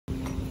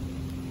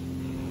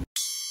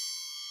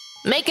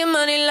Making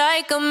money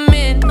like a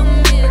mint,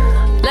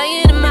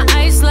 laying in my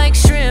ice like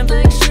shrimp.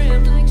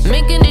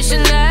 Mint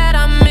condition that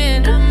I'm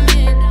in,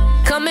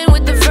 coming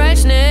with the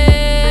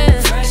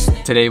freshness.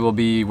 Today we'll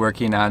be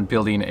working on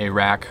building a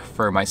rack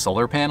for my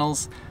solar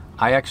panels.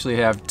 I actually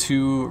have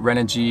two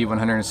Renogy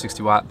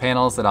 160 watt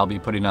panels that I'll be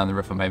putting on the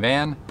roof of my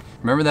van.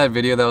 Remember that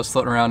video that was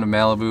floating around in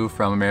Malibu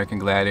from American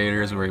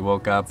Gladiators where he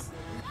woke up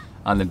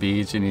on the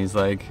beach and he's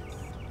like,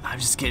 I'm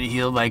just getting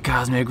healed by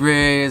cosmic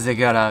rays, I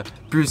got a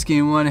brewski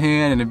in one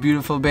hand and a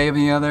beautiful babe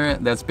in the other?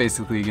 That's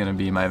basically gonna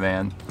be my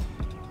van.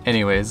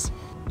 Anyways,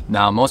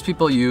 now most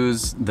people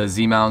use the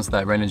Z-mounts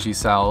that Renogy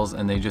sells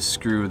and they just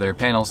screw their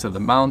panels to the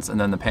mounts and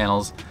then the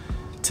panels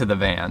to the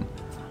van.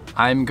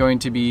 I'm going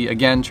to be,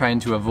 again, trying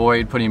to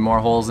avoid putting more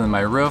holes in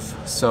my roof,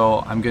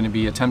 so I'm going to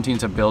be attempting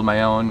to build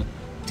my own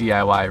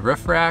DIY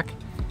roof rack.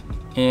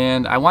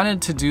 And I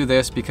wanted to do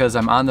this because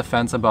I'm on the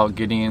fence about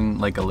getting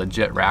like a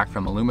legit rack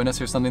from Illuminous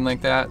or something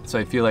like that. So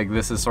I feel like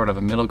this is sort of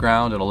a middle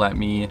ground. It'll let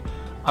me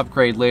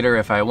upgrade later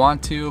if I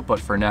want to, but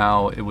for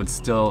now it would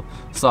still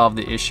solve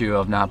the issue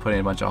of not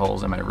putting a bunch of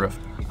holes in my roof.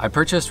 I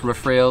purchased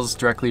roof rails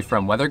directly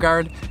from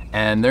WeatherGuard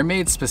and they're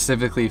made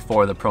specifically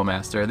for the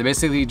ProMaster. They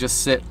basically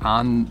just sit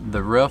on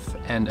the roof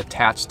and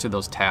attach to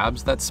those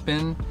tabs that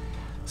spin.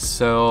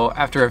 So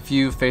after a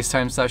few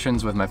FaceTime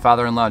sessions with my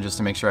father-in-law just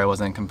to make sure I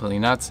wasn't completely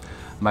nuts,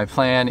 my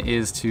plan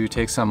is to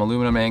take some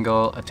aluminum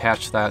angle,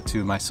 attach that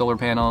to my solar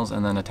panels,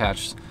 and then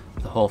attach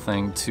the whole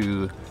thing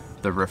to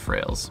the roof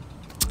rails.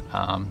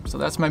 So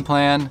that's my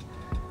plan.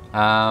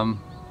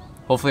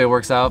 Hopefully it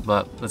works out,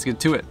 but let's get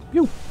to it.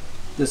 Pew!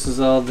 This is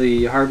all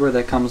the hardware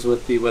that comes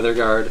with the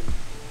WeatherGuard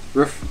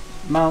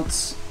roof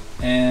mounts,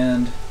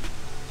 and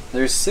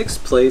there's 6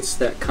 plates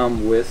that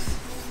come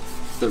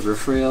with the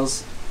roof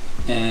rails,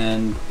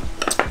 and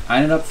I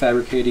ended up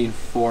fabricating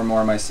 4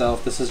 more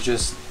myself. This is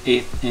just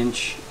 1/8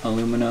 inch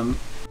aluminum,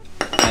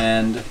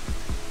 and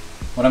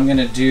what I'm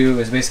gonna do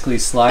is basically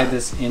slide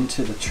this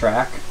into the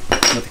track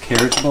with a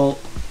carriage bolt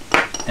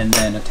and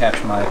then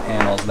attach my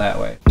panels that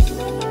way.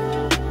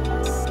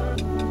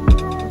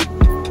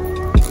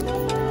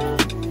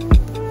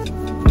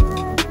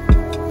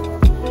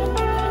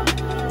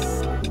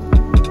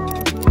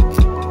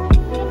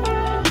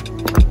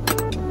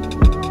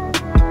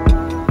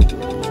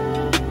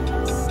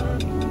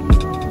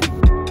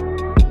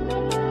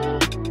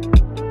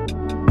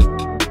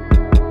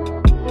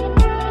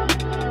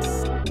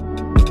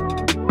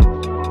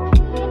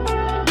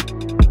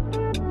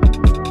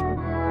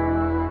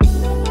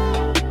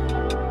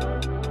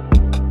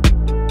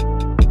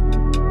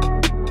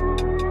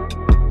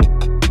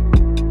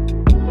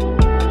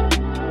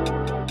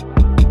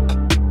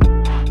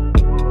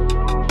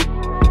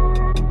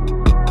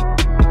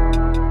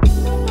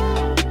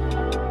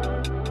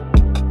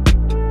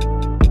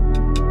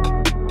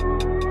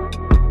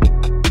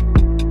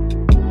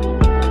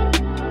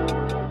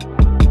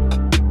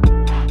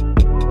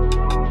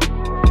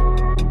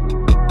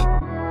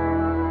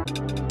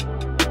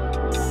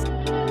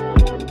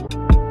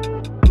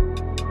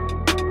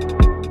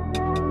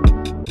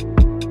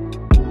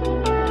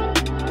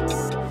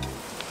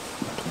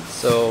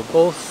 So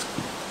both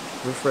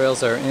roof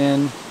rails are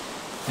in,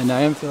 and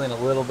I am feeling a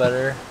little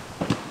better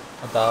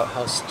about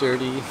how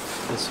sturdy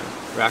this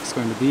rack's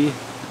going to be.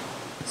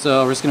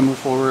 So we're just going to move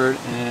forward,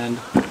 and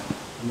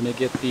I'm going to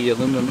get the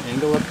aluminum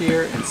angle up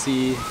here and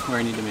see where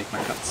I need to make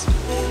my cuts.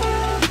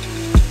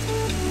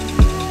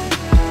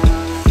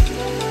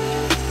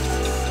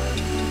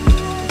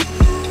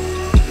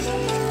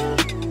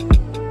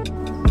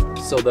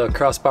 So the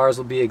crossbars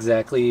will be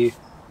exactly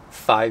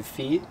 5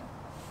 feet,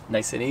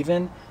 nice and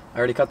even. I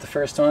already cut the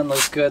first one,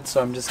 looks good,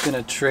 so I'm just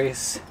gonna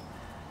trace,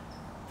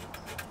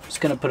 just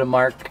gonna put a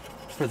mark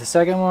for the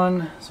second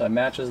one so it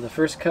matches the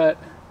first cut.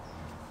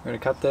 We're gonna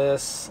cut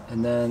this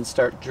and then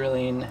start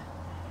drilling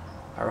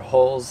our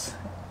holes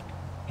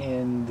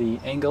in the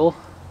angle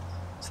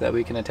so that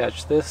we can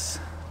attach this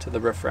to the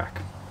roof rack.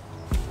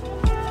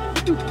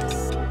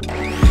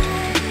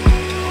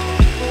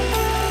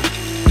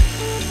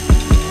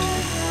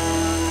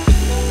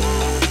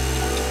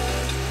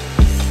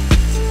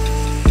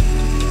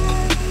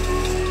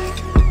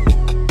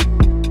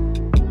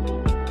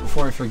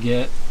 Before I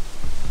forget,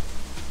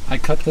 I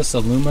cut this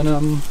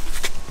aluminum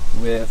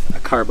with a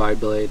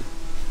carbide blade.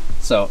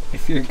 So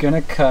if you're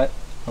gonna cut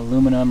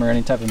aluminum or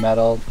any type of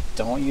metal,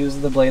 don't use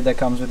the blade that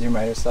comes with your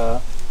miter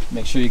saw.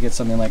 Make sure you get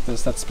something like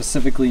this that's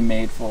specifically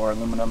made for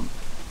aluminum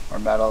or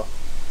metal,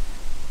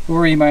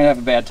 or you might have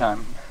a bad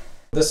time.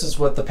 This is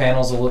what the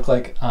panels will look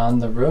like on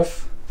the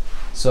roof.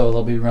 So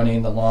they'll be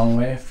running the long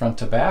way, front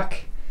to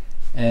back,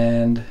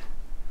 and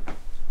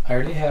I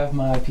already have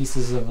my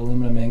pieces of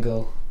aluminum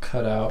angle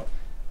cut out.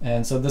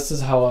 And so this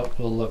is how it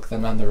will look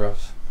then on the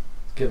roof,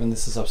 given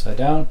this is upside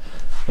down,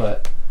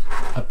 but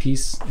a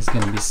piece is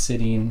going to be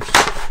sitting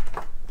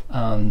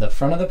on the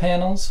front of the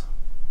panels,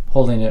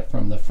 holding it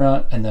from the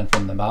front and then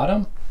from the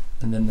bottom,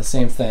 and then the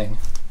same thing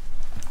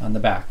on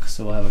the back.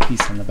 So we'll have a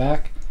piece on the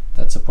back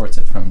that supports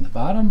it from the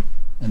bottom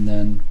and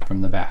then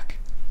from the back.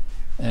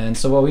 And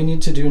so what we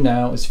need to do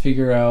now is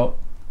figure out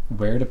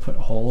where to put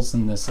holes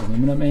in this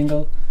aluminum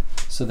angle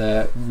so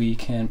that we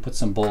can put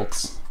some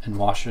bolts and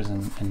washers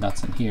and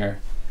nuts in here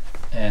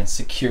and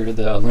secure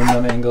the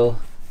aluminum angle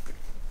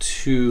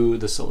to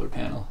the solar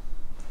panel.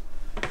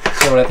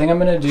 So what I think I'm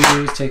going to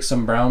do is take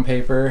some brown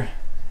paper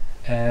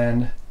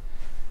and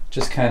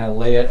just kind of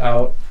lay it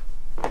out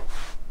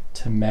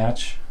to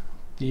match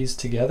these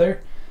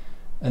together,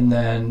 and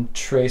then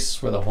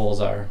trace where the holes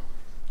are.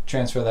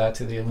 Transfer that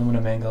to the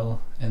aluminum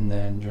angle and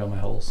then drill my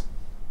holes.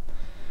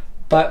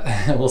 But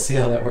we'll see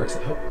how that works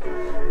out.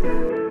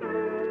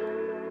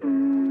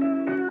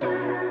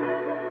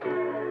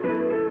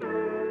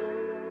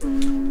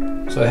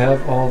 So I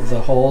have all of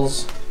the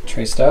holes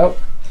traced out.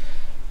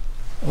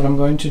 What I'm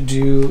going to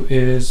do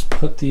is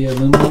put the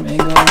aluminum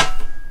angle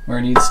where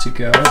it needs to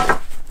go,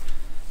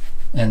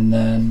 and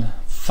then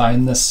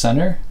find the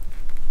center,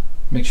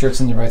 make sure it's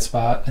in the right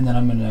spot, and then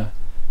I'm going to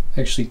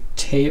actually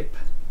tape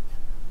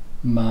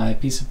my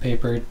piece of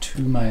paper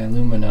to my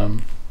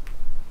aluminum,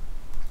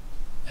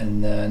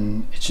 and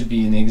then it should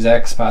be in the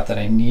exact spot that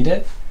I need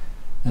it.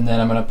 And then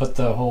I'm going to put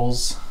the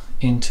holes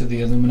into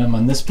the aluminum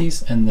on this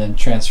piece and then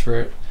transfer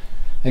it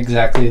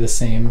exactly the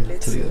same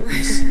to the other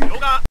piece.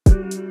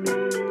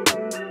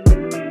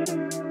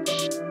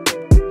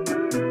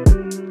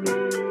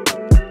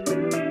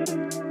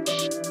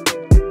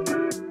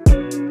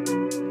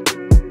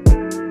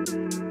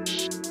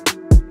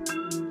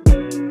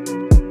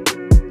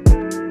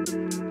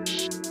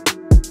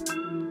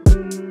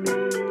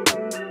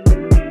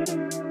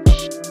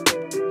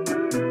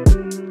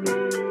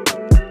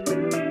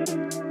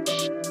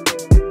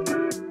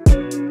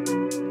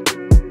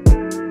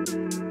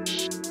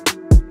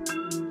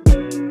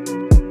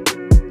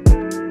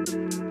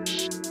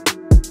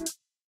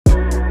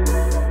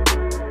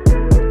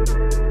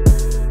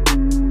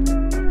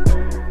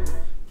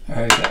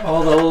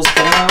 All the holes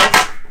come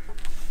out.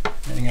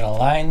 And I'm gonna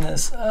line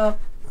this up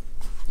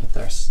with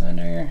our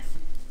center.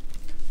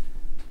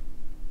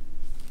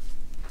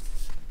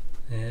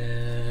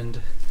 And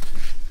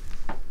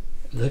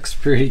it looks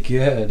pretty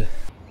good.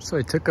 So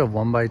I took a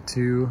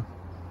 1x2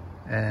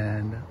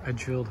 and I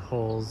drilled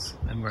holes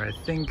in where I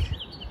think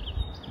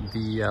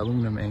the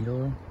aluminum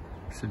angle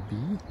should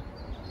be,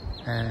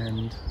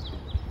 and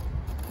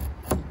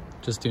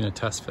just doing a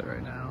test fit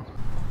right now.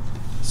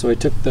 So I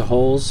took the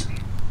holes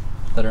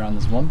that are on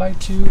this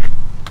 1x2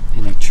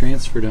 and I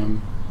transferred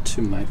them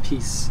to my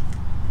piece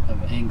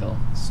of angle.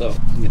 So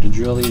I'm going to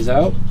drill these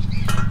out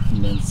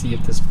and then see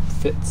if this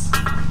fits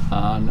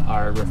on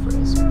our roof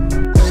rails.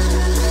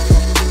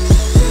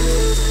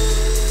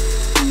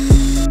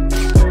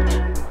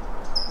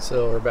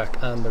 So we're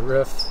back on the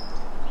roof.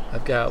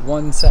 I've got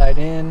one side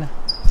in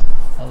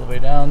all the way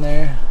down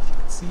there,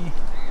 as you can see,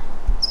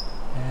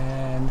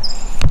 and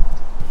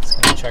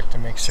just going to check to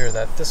make sure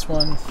that this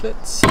one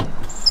fits.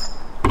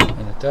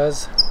 And it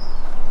does.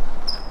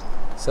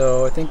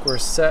 So I think we're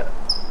set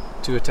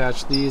to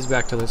attach these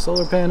back to the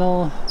solar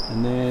panel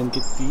and then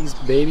get these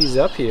babies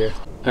up here.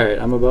 Alright,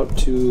 I'm about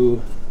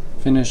to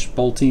finish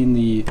bolting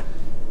the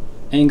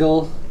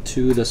angle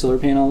to the solar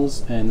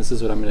panels, and this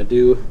is what I'm going to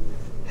do.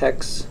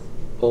 Hex,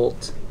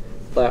 bolt,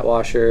 flat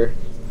washer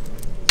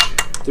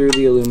through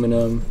the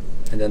aluminum,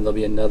 and then there'll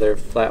be another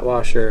flat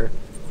washer,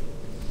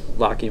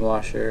 locking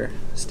washer,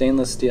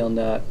 stainless steel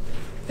nut,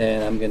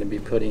 and I'm going to be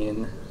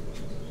putting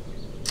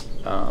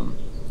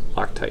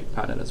Loctite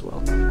on it as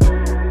well.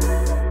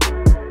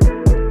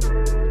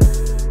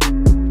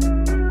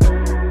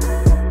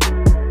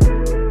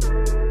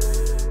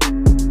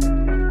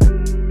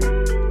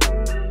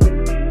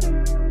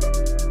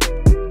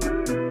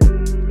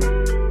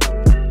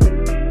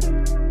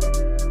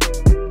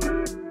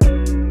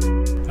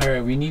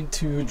 Alright, we need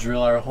to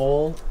drill our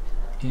hole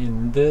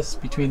in this,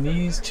 between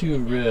these two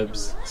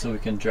ribs, so we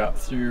can drop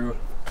through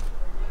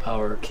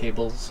our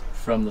cables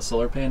from the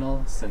solar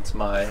panel. Since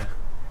my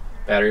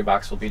battery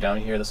box will be down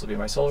here, this will be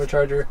my solar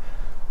charger,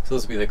 so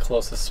this will be the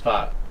closest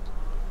spot.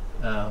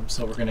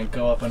 So we're going to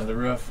go up onto the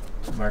roof,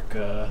 mark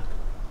a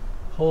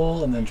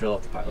hole, and then drill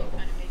up the pilot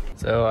hole.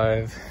 So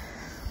I've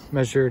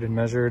measured and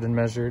measured and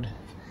measured,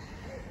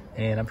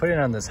 and I'm putting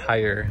it on this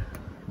higher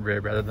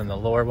rib rather than the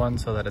lower one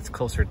so that it's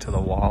closer to the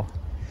wall.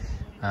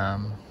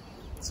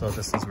 So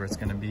this is where it's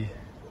going to be,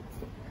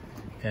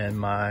 and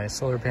my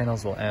solar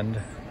panels will end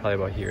probably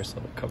about here, so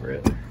it'll cover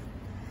it.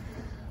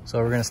 So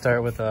we're going to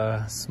start with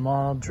a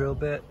small drill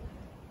bit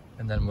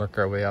and then work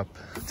our way up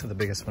to the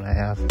biggest one I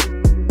have.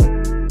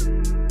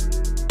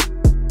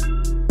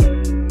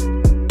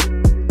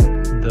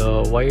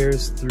 The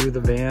wires through the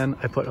van,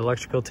 I put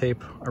electrical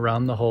tape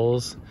around the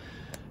holes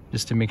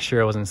just to make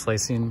sure I wasn't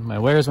slicing my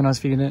wires when I was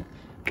feeding it.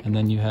 And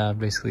then you have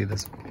basically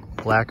this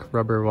black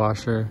rubber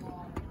washer,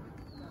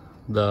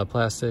 the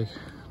plastic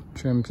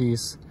trim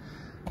piece,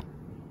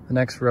 the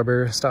next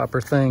rubber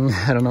stopper thing,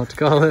 I don't know what to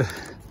call it,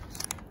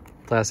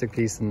 plastic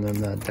piece, and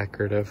then the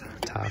decorative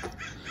top.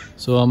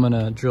 So I'm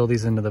gonna drill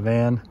these into the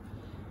van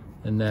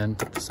and then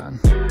put this on.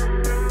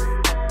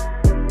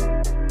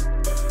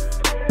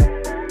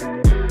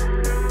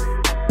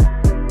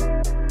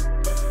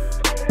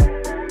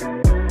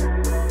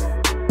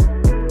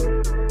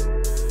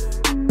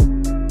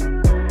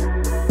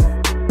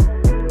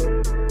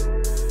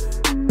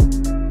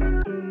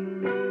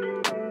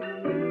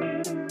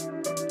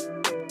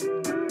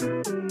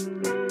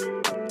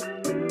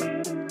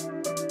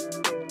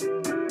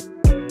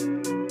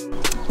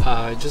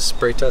 I just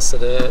spray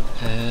tested it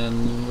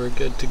and we're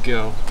good to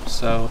go.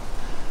 So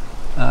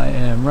I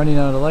am running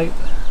out of light,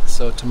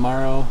 so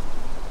tomorrow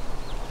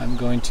I'm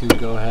going to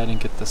go ahead and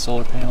get the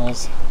solar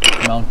panels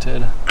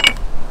mounted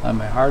on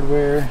my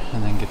hardware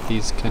and then get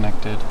these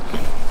connected,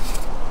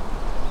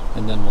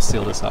 and then we'll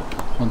seal this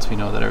up once we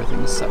know that everything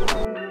is set.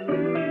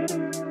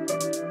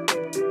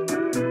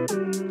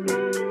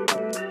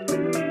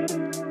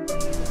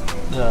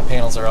 The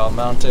panels are all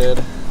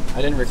mounted.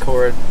 I didn't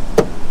record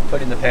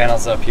putting the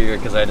panels up here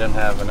because I didn't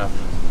have enough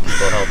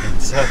people helping,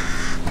 so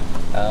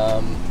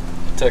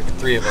it took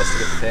 3 of us to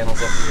get the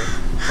panels up here.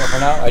 So for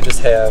now I just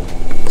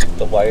have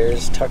the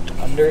wires tucked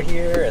under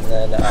here, and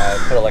then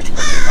I put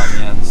electrical tape on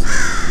the ends.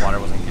 Water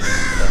wasn't getting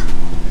into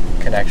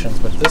the connections,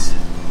 but this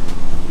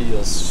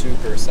feels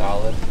super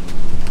solid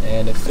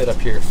and it fit up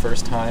here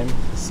first time,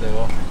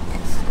 so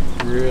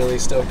really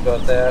stoked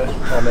about that.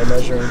 All my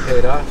measuring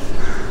paid off.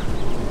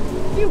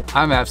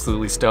 I'm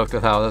absolutely stoked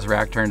with how this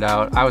rack turned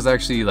out. I was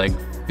actually like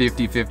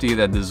 50-50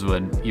 that this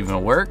would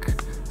even work,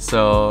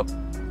 so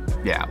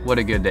yeah, what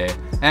a good day.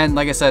 And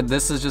like I said,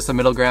 this is just a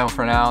middle ground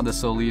for now.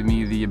 This will leave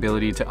me the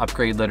ability to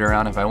upgrade later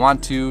on if I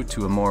want to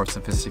a more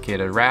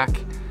sophisticated rack.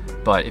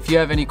 But if you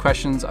have any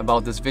questions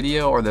about this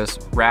video or this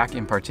rack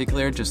in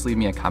particular, just leave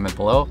me a comment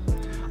below.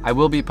 I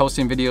will be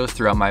posting videos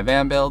throughout my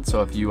van build,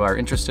 so if you are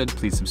interested,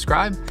 please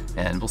subscribe,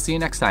 and we'll see you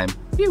next time.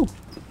 Phew.